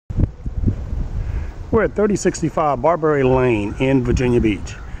We're at 3065 Barberry Lane in Virginia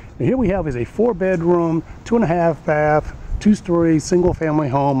Beach. And here we have is a 4-bedroom, 2.5 bath, 2-story single family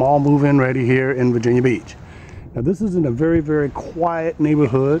home, all move-in ready here in Virginia Beach. Now this is in a very, very quiet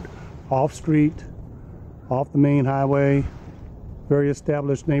neighborhood, off street, off the main highway, very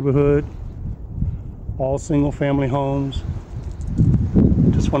established neighborhood, all single family homes.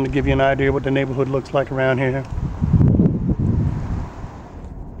 Just wanted to give you an idea what the neighborhood looks like around here.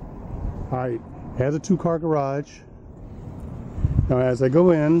 All right. Has a 2-car garage. Now as I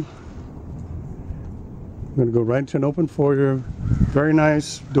go in, I'm going to go right to an open foyer, very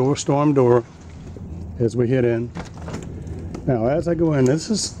nice door, storm door, as we head in. Now as I go in, this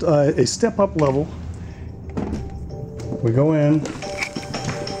is a step-up level. We go in,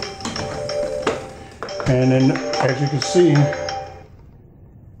 and then as you can see,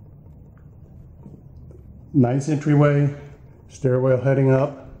 nice entryway, stairwell heading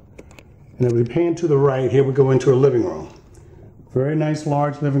up. And then we pan to the right, here we go into a living room. Very nice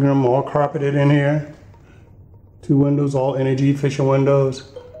large living room, all carpeted in here. 2 windows, all energy efficient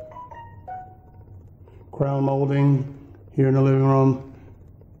windows. Crown molding here in the living room.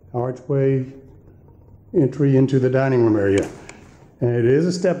 Archway entry into the dining room area. And it is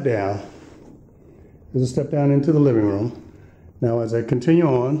a step down. There's a step down into the living room. Now as I continue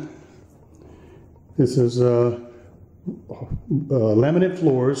on, this is laminate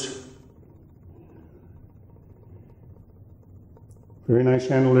floors. Very nice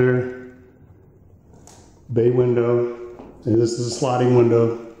chandelier, bay window, and this is a sliding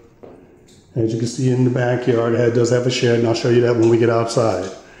window. As you can see in the backyard, it does have a shed, and I'll show you that when we get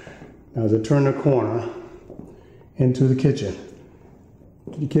outside. Now as I turn the corner into the kitchen.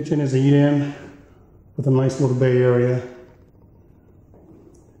 The kitchen is a eat-in with a nice little bay area.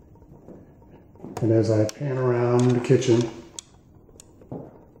 And as I pan around the kitchen,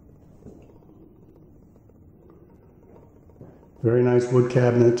 very nice wood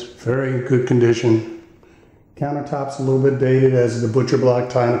cabinet, very good condition. Countertops a little bit dated as the butcher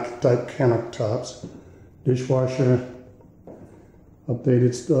block type countertops. Dishwasher,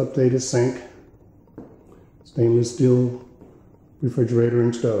 updated sink, stainless steel refrigerator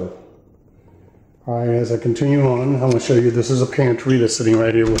and stove. All right, as I continue on, I'm going to show you this is a pantry that's sitting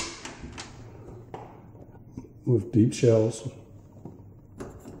right here with deep shelves.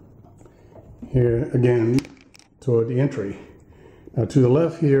 Here again, toward the entry. Now to the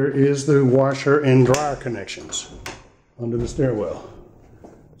left here is the washer and dryer connections under the stairwell.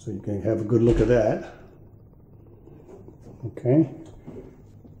 So you can have a good look at that. Okay.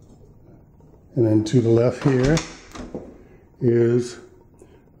 And then to the left here is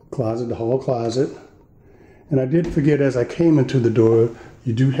closet, the hall closet. And I did forget as I came into the door,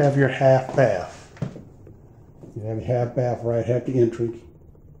 you do have your half bath. You have your half bath right at the entry.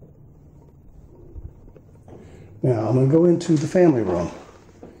 Now I'm going to go into the family room.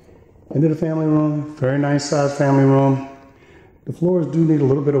 Into the family room, very nice sized family room. The floors do need a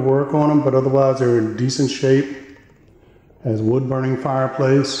little bit of work on them, but otherwise they're in decent shape. Has wood burning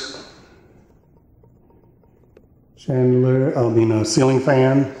fireplace, chandelier, ceiling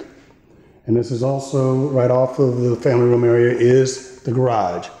fan. And this is also right off of the family room area is the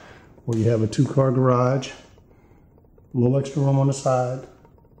garage, where you have a 2-car garage, a little extra room on the side.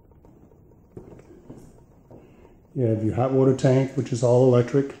 You have your hot water tank, which is all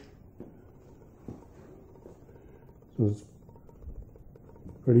electric. So it's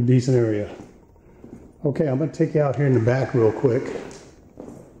a pretty decent area. Okay, I'm going to take you out here in the back real quick.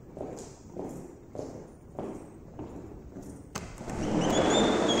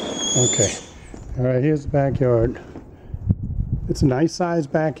 Okay, all right, here's the backyard. It's a nice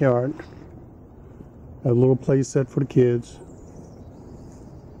sized backyard. A little play set for the kids.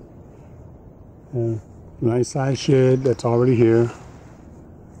 Nice size shed that's already here.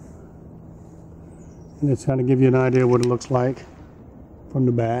 And it's kind of give you an idea what it looks like from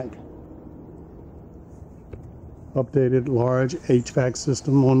the back. Updated large HVAC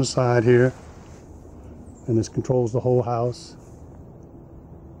system on the side here. And this controls the whole house.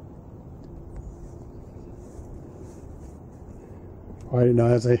 Alright, now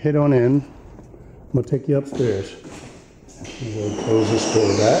as I head on in, I'm going to take you upstairs. We'll close this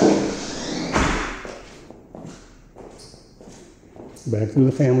door back. Back through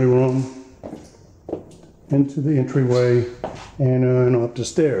the family room, into the entryway, and up the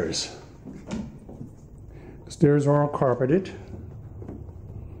stairs. The stairs are all carpeted.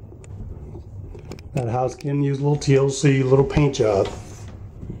 That house can use a little TLC, little paint job,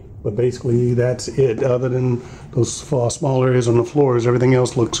 but basically that's it. Other than those small areas on the floors, everything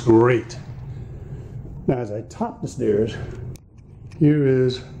else looks great. Now as I top the stairs, here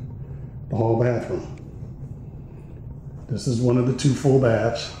is the hall bathroom. This is one of the 2 full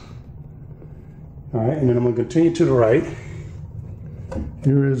baths. All right, and then I'm going to continue to the right.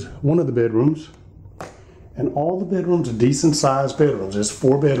 Here is one of the bedrooms. And all the bedrooms are decent sized bedrooms. There's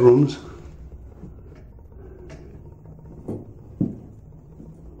 4 bedrooms.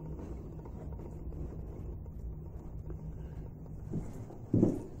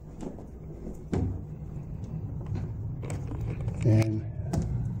 And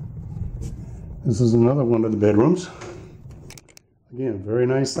this is another one of the bedrooms. Again, very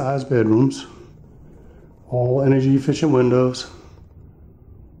nice sized bedrooms. All energy efficient windows.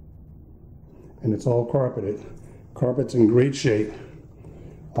 And it's all carpeted. Carpet's in great shape.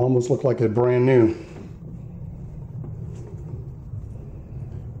 Almost look like it's brand new.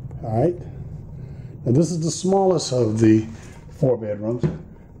 All right. Now this is the smallest of the 4 bedrooms,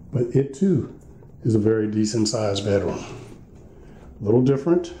 but it too is a very decent sized bedroom. A little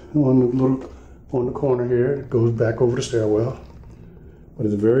different on the corner here. It goes back over the stairwell, but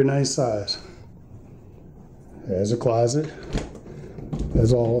it's a very nice size. It has a closet.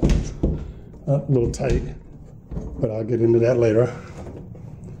 That's all a little tight, but I'll get into that later.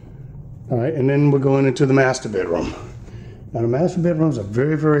 All right, and then we're going into the master bedroom. Now the master bedroom is a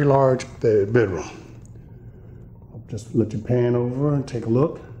very, very large bedroom. I'll just let you pan over and take a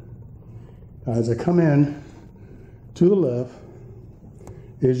look. Now, as I come in, to the left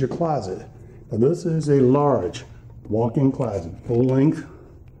is your closet. Now this is a large walk-in closet, full length,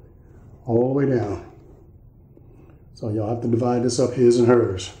 all the way down. So you'll have to divide this up, his and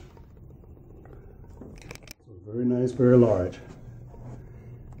hers. So very nice, very large.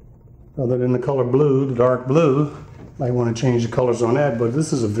 Other than the color blue, the dark blue, might want to change the colors on that, but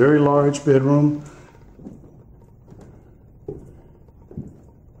this is a very large bedroom.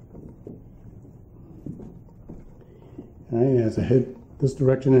 And as I head this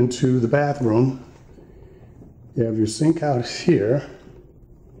direction into the bathroom, you have your sink out here,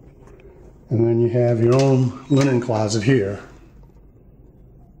 and then you have your own linen closet here.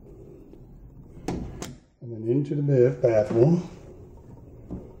 And then into the bathroom.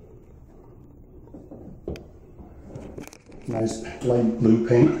 Nice light blue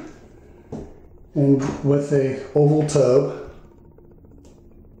paint. And with a oval tub.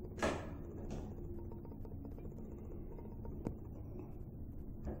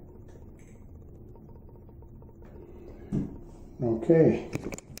 Okay.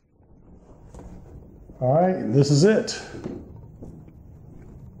 All right, this is it.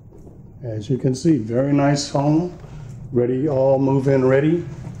 As you can see, very nice home. Ready, all move-in ready.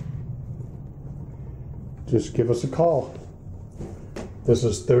 Just give us a call. This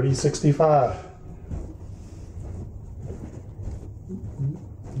is 3065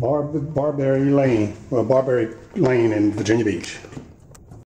 Barberry Lane in Virginia Beach.